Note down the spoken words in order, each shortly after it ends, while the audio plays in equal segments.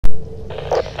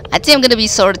I think I'm gonna be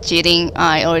sort of cheating.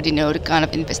 I already know the kind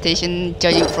of infestation,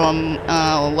 judging from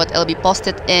what LB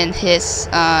posted in his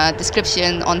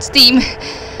description on Steam.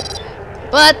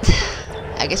 But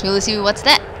I guess we'll see what's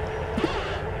that.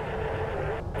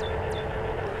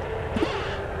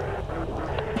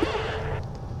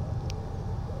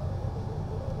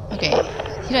 Okay,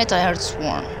 here I thought I heard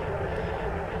swarm.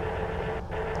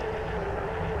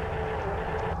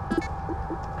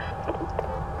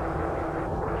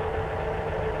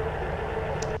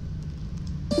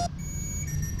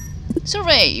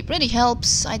 Survey really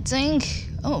helps, I think.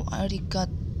 Oh, I already got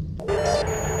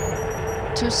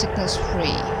 2 signals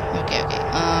free. Okay.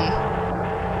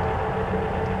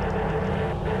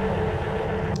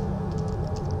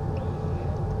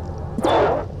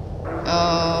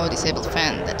 Oh, disabled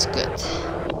fan. That's good.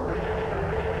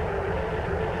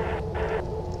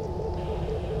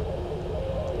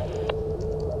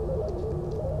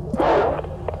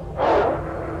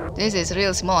 This is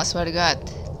real small, I swear to God.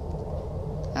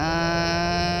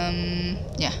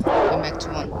 Yeah, going back to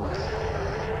 1.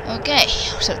 Okay,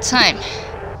 so time.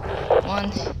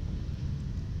 1.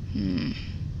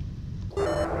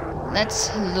 Let's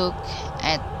look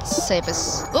at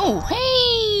safest. Oh,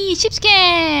 hey, ship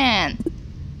scan,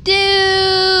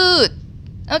 dude.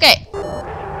 Okay.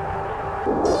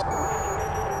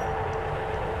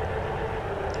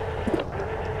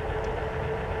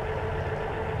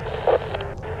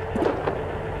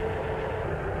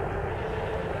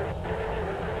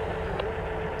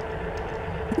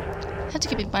 Have to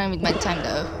keep in mind with my time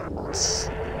though. It's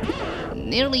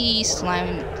nearly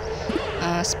slime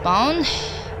spawn.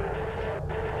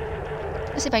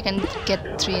 Let's see if I can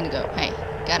get 3 in a go. Hey,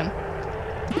 got him.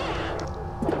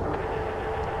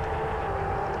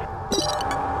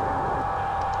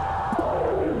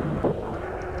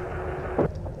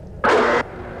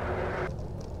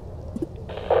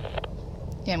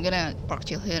 Yeah, I'm gonna park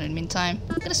chill here in the meantime.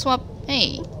 I'm gonna swap.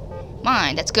 Hey,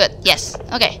 mine. That's good. Yes.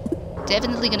 Okay.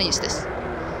 Definitely gonna use this.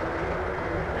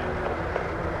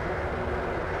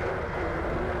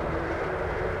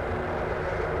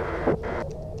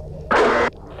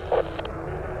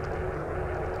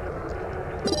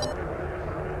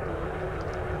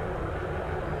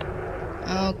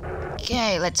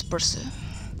 Okay, let's pursue.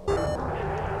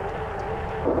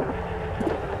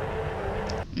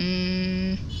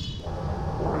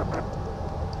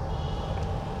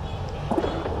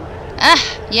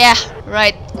 Yeah,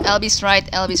 right. LB's right.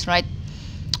 LB's right.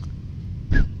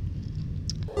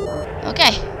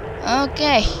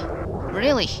 Okay.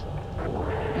 Really?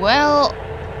 Well,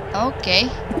 okay.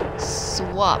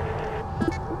 Swap.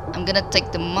 I'm gonna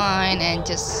take the mine and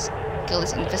just kill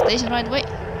this infestation right away.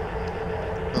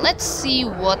 Let's see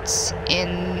what's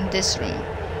in this room.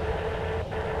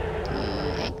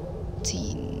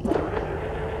 18.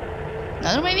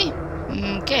 Another maybe?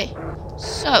 Okay.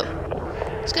 So,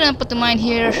 just gonna put the mine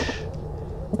here.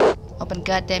 Open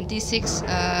goddamn D6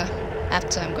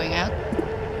 after I'm going out.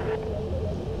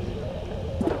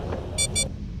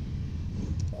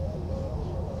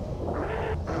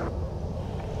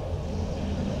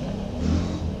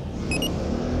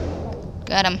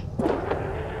 Got him.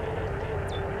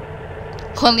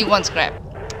 Only 1 scrap.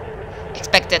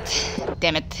 Expected.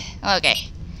 Damn it. Okay.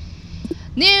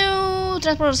 New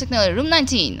transporter signal, room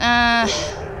 19.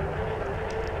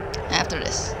 After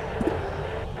this.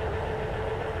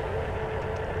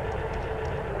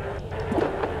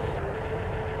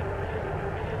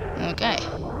 Okay.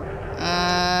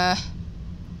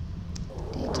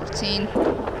 D13.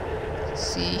 Let's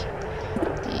see.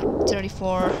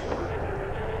 D34.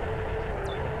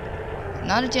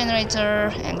 Another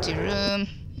generator. Empty room.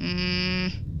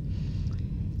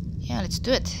 Yeah, let's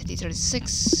do it.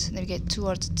 D36. Navigate to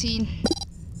R13.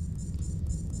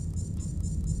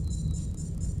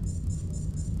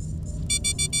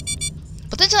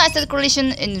 Potential acid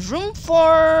collision in room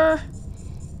 4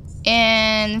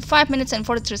 in 5 minutes and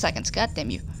 43 seconds. God damn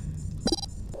you.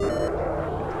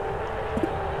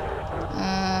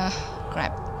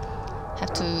 Crap.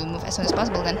 Have to move as soon as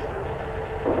possible then.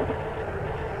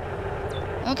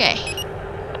 Okay.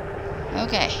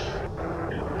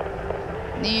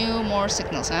 More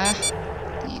signals, huh?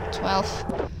 D12.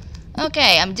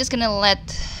 Okay, I'm just gonna let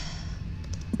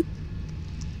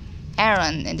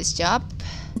Aaron in this job.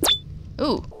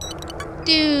 Ooh.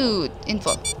 Dude,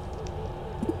 info.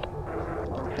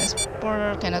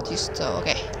 Transporter cannot use so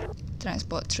okay.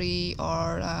 Transport 3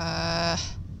 or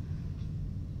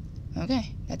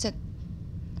okay, that's it.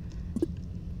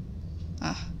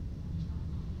 I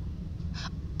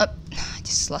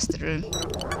just lost the room.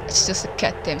 It's just a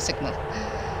goddamn signal.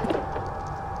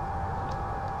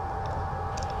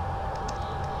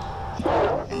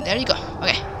 And there you go.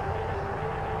 Okay.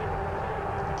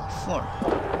 4.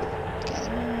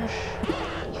 Together.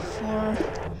 4.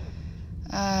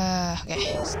 Okay.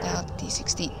 Stealth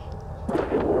D16.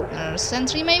 Another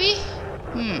sentry maybe?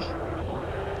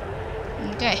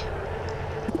 Okay.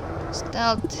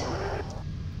 Stealth.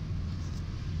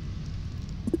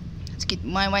 Let's get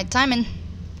my white timing.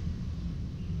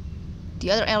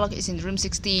 The other airlock is in room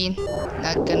 16.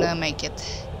 Not gonna make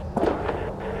it.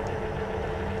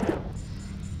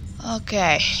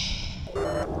 Okay.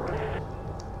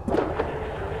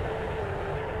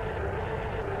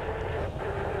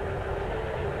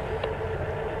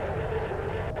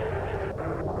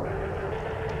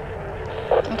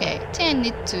 Okay, 10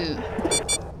 need to.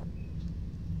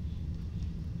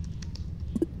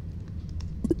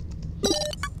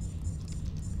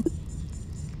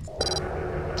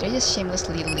 Did I just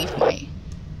shamelessly leave my...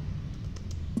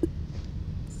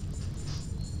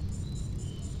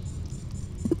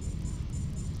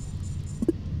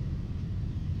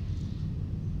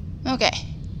 Okay.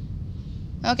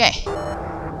 Okay.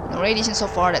 No radiation so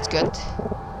far, that's good. 1,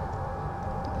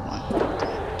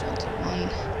 21.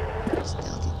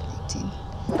 Stealth 18.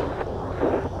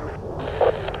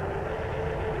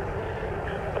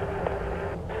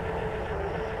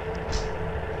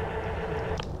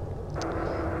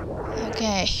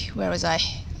 Okay, where was I?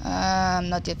 I'm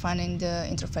not yet finding the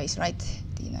interface, right?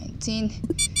 D19.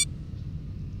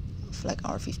 Flag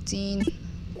R15.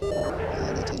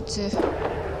 D22.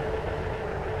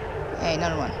 Hey,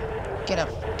 another one. Get out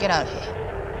of here.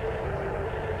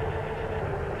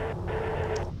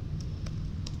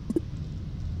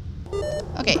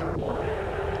 Okay.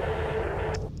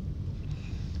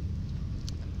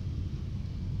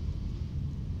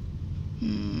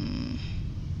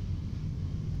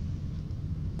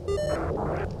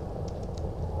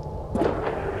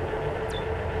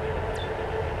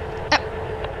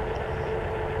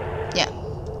 Yeah.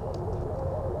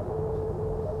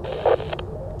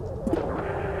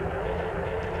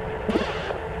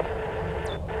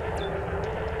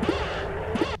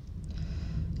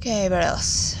 Okay, where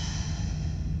else?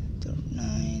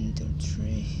 9,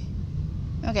 3.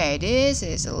 Okay, this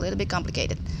is a little bit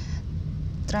complicated.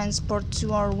 Transport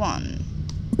 2R1.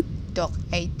 Dock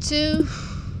A2.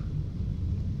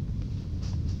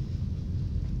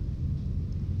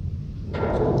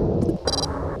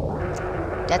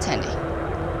 That's handy.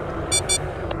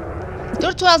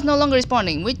 Door 12 no longer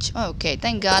responding, which... Okay,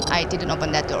 thank God I didn't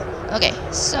open that door. Okay,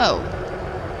 so...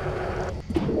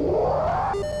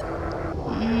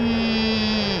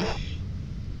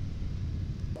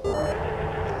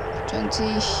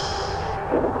 20...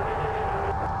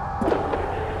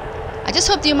 I just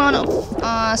hope the amount of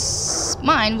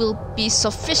mine will be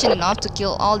sufficient enough to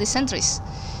kill all the sentries.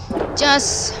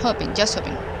 Just hoping, just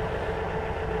hoping.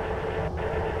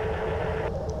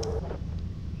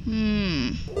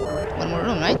 One more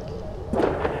room, right?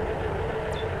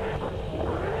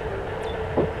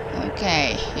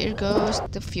 Okay, here goes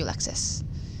the fuel access.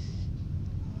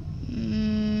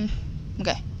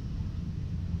 Okay.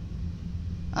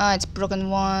 It's broken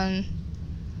one.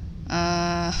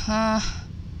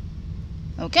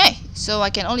 Okay, so I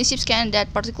can only ship scan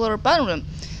that particular battle room.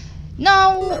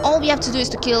 Now all we have to do is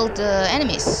to kill the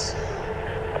enemies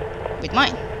with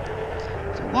mine.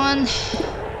 So 1.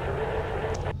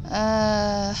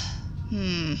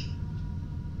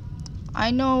 I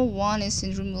know one is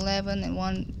in room 11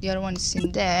 and the other one is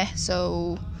in there.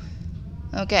 So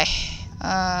okay,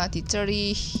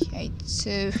 D30,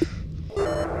 A2,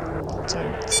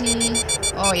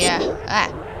 D13. Oh yeah,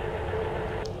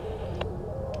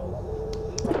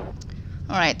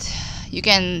 Alright, you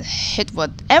can hit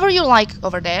whatever you like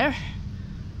over there.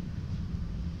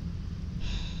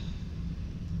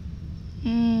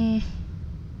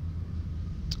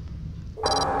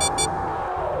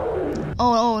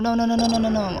 Oh, no,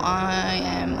 I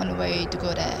am on the way to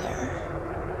go there.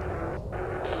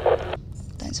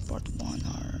 Transport 1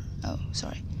 or... Oh,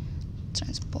 sorry.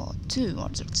 Transport 2 or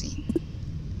 13.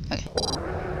 Okay.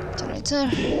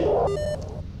 Generator.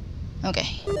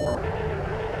 Okay.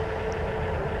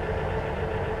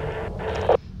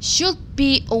 Should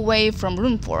be away from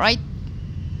room 4, right?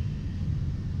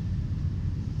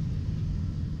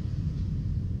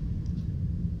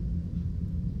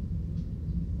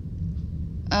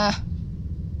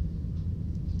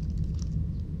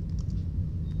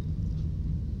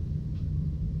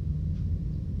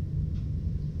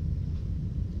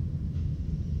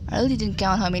 I really didn't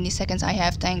count how many seconds I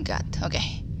have, thank God.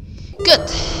 Okay. Good.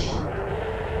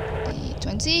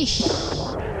 D20.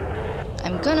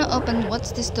 I'm gonna open,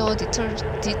 what's this door?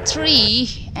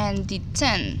 D3 and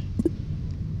D10.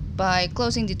 by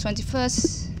closing the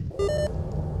 21st.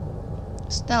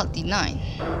 Stealth D9.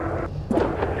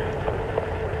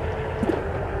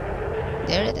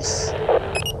 There it is.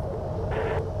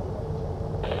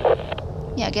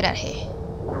 Yeah, get out of here.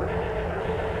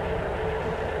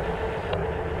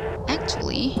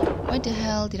 Actually, why the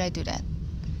hell did I do that?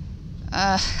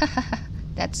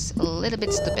 That's a little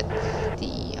bit stupid.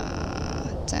 The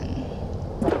 10,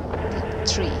 the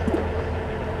 3,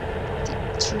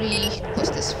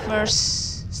 close this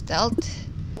first. Stealth,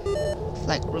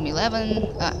 flag room 11.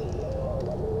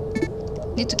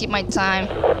 Need to keep my time.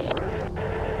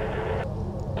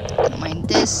 Gonna mind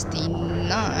this. The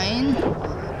 9,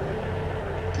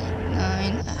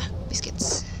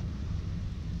 biscuits.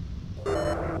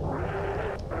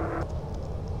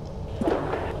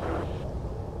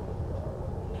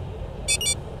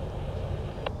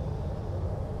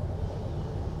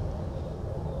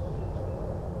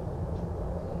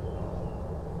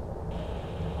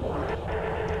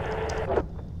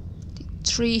 The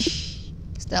 3,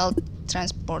 stealth,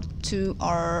 transport 2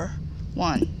 or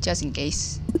 1, just in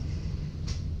case.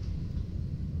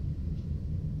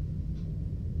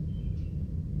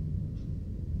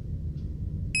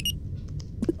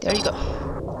 There you go.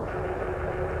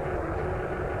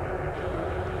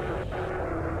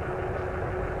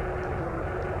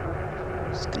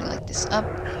 Just gonna light this up.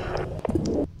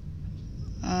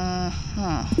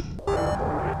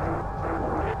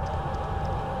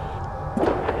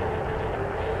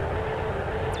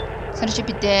 Center should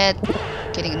be dead.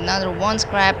 Getting another 1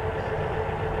 scrap.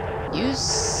 You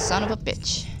son of a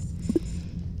bitch.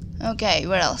 Okay,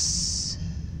 where else?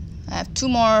 I have 2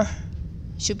 more.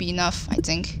 Should be enough, I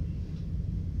think.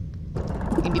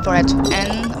 And before I have to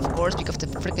end, of course, because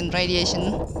of the freaking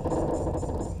radiation.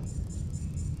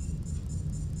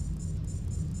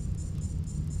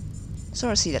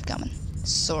 Sorta see that coming.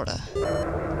 Sorta.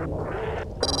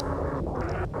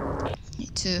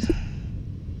 Need to.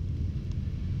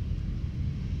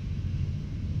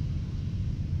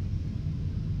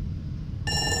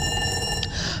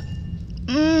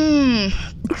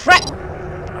 Crap!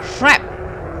 Crap!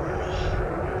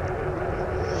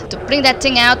 To bring that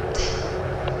thing out.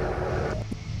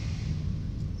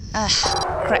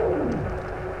 Crap.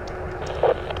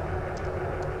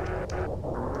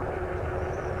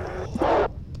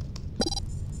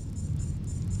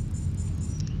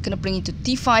 Gonna bring it to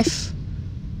D5.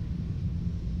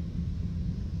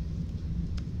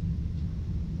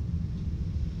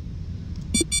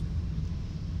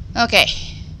 Okay.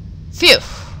 Phew.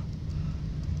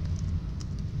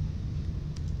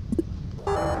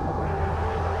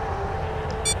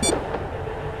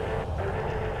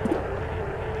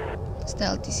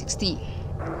 Stealth D16.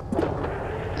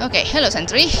 Okay, hello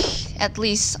sentry. At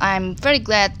least I'm very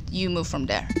glad you moved from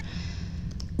there.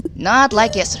 Not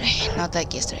like yesterday. Not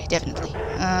like yesterday, definitely.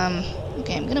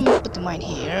 Okay, I'm gonna put the mine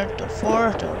here. Door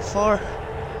 4, door 4.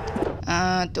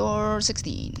 Door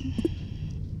 16.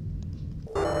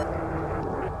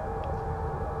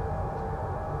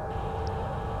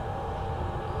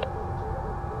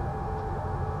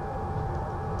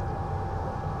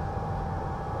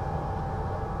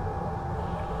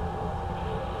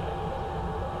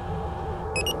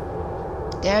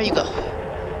 There you go.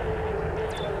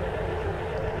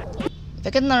 If I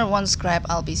get another 1 scrap,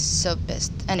 I'll be so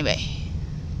pissed. Anyway,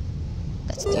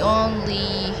 that's the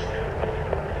only...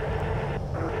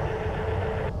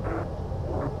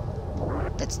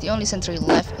 sentry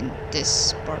left in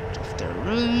this part of the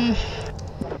room.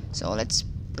 So let's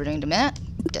bring them out.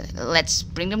 Let's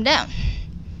bring them down.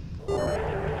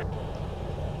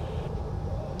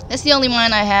 That's the only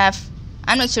mine I have.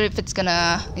 I'm not sure if it's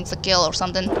gonna insta-kill or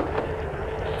something.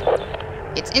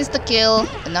 It's insta-kill,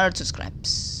 another 2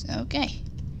 scraps. Okay.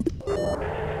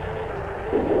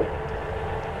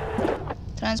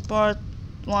 Transport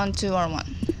 1, 2, or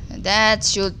 1. That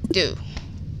should do.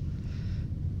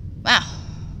 Wow.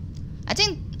 I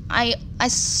think I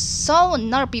saw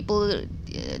another people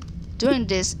doing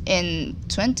this in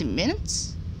 20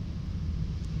 minutes.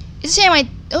 It's a shame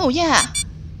oh yeah.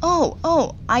 Oh,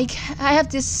 I have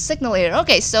this signal here.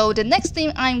 Okay, so the next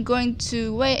thing I'm going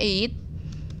to wait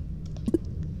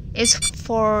is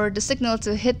for the signal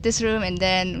to hit this room, and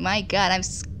then my god,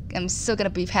 I'm still gonna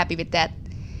be happy with that.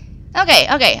 Okay,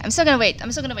 I'm still gonna wait.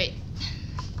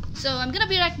 So I'm gonna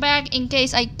be right back in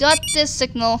case I got this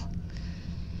signal.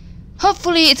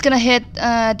 Hopefully it's gonna hit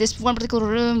this one particular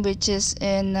room, which is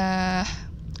in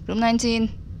room 19,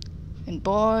 and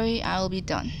boy, I'll be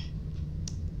done.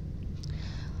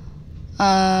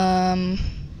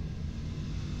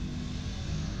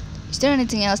 Is there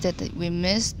anything else that we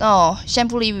missed? Oh,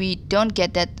 shamefully we don't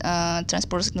get that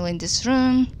transport signal in this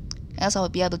room. else I'll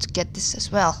be able to get this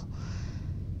as well.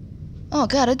 Oh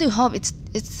god, I do hope it's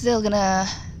still gonna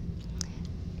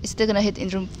hit in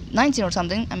room 19 or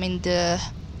something. I mean the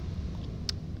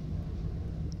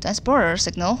transporter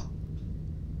signal.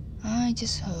 I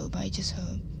just hope.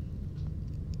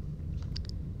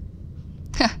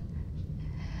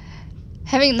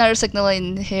 Having another signal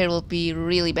in here will be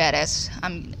really badass.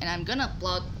 I'm gonna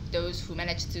applaud those who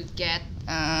managed to get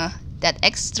that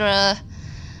extra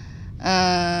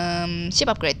ship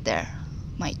upgrade there.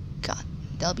 My god,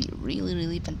 that'll be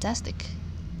really fantastic.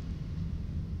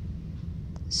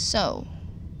 So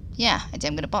yeah, I think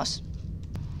I'm gonna pause.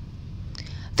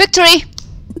 Victory!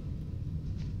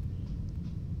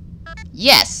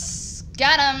 Yes,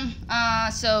 got him.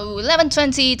 So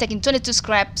 1120, taking 22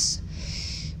 scraps.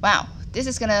 Wow, this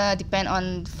is gonna depend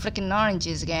on freaking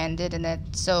oranges again, didn't it?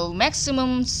 So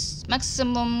maximum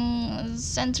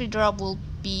sentry drop will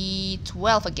be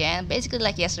 12 again. Basically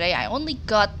like yesterday, I only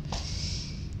got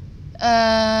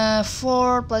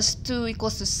 4 plus 2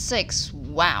 equals to 6.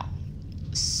 Wow.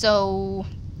 So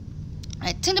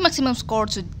I think the maximum score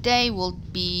today will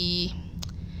be,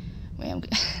 wait,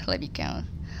 let me count,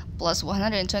 plus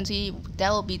 120, that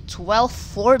will be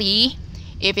 1240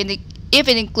 if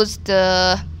it includes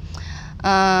the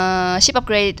ship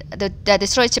upgrade, the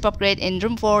destroyed ship upgrade in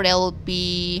room 4. That will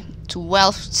be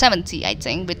 1270 I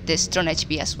think, with this drone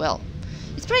HP as well.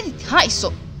 It's pretty high,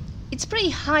 so it's pretty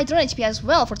high drone HP as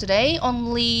well for today,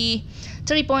 only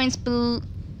 30 points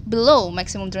below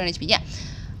maximum drone HP. Yeah,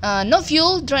 no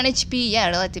fuel, drone HP, yeah,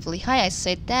 relatively high, I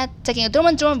said that. Taking a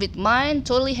dormant drone with mine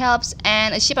totally helps,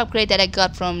 and a ship upgrade that I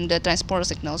got from the transporter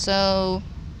signal, so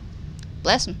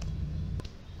bless him.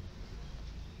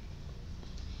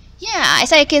 Yeah,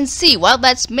 as I can see,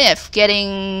 Wildbat Smith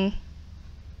getting,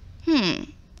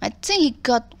 I think he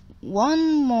got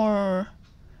one more.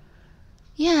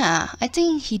 Yeah, I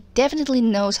think he definitely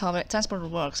knows how a transporter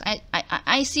works.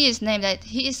 I see his name that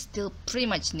he is still pretty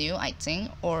much new, I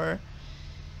think, but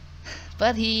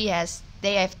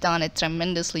they have done a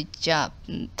tremendously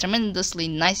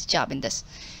nice job in this.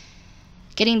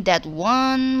 Getting that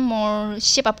one more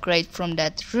ship upgrade from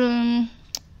that room,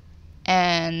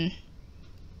 and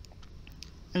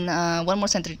one more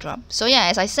sentry drop. So yeah,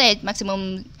 as I said,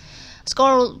 maximum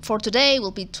score for today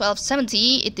will be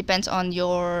 1270. It depends on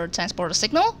your transporter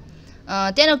signal.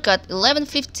 Daniel got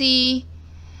 1150,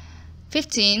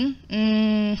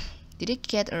 15. Did he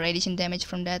get a radiation damage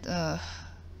from that?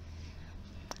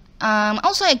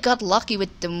 Also, I got lucky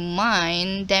with the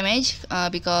mine damage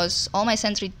because all my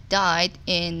sentry died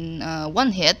in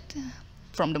one hit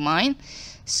from the mine.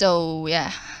 So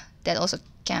yeah, that also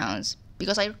counts.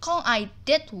 Because I recall I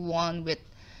did one with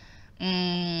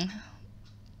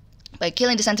by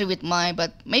killing the sentry with mine,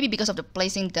 but maybe because of the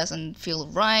placing doesn't feel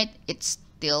right, it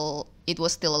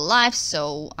was still alive,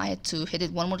 so I had to hit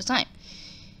it one more time.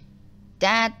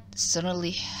 That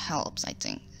certainly helps, I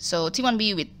think. So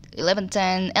T1B with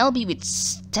 1110, LB with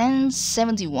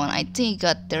 1071. I think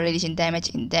got the radiation damage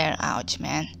in there. Ouch,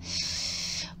 man.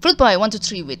 Fruit Boy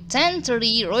 123 with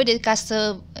 1030. Roy the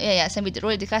caster, yeah, same with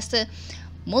Roy the caster.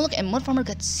 Moloch and Mod Farmer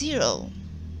got 0.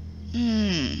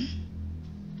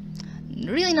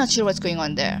 Really not sure what's going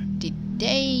on there. Did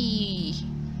they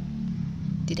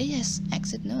just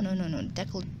exit? No. That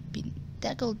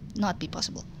could not be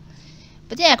possible.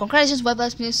 But yeah, congratulations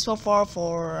Wildbat so far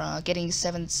for getting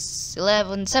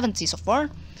 1170 so far.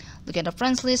 Look at the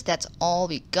friends list. That's all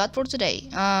we got for today.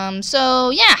 So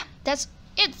yeah, that's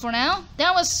it for now.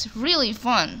 That was really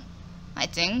fun, I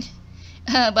think.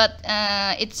 But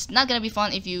it's not gonna be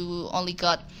fun if you only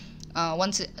got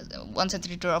one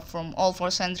sentry drop from all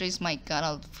 4 sentries. My god,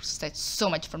 I'll frustration so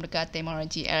much from the goddamn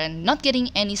RNG and not getting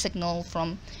any signal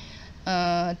from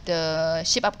the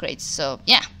ship upgrades. So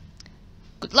yeah,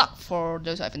 good luck for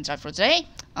those who haven't tried for today.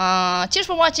 Cheers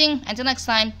for watching. Until next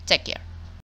time, take care.